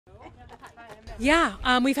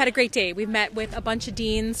Yeah, we've had a great day. We've met with a bunch of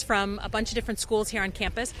deans from a bunch of different schools here on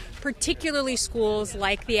campus, particularly schools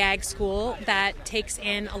like the Ag School that takes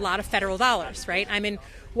in a lot of federal dollars, right? I'm in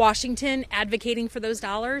Washington advocating for those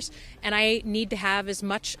dollars, and I need to have as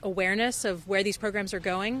much awareness of where these programs are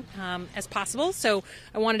going as possible. So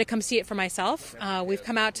I wanted to come see it for myself. We've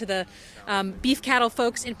come out to the beef cattle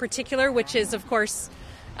folks in particular, which is, of course,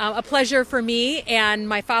 a pleasure for me, and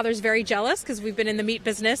my father's very jealous because we've been in the meat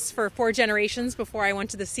business for 4 generations before I went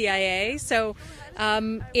to the CIA. So,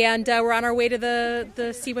 we're on our way to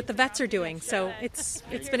the see what the vets are doing. So it's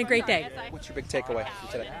been a great day. What's your big takeaway from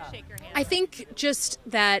today? I think just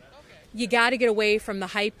that you got to get away from the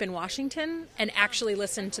hype in Washington and actually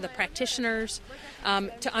listen to the practitioners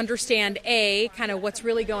to understand kind of what's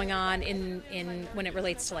really going on in when it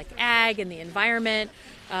relates to like ag and the environment,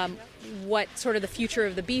 what sort of the future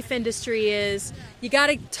of the beef industry is. You got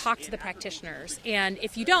to talk to the practitioners, and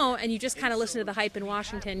if you don't and you just kind of listen to the hype in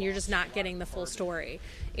Washington, you're just not getting the full story.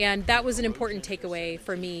 And that was an important takeaway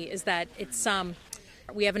for me, is that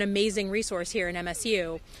we have an amazing resource here in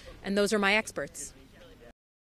MSU, and those are my experts.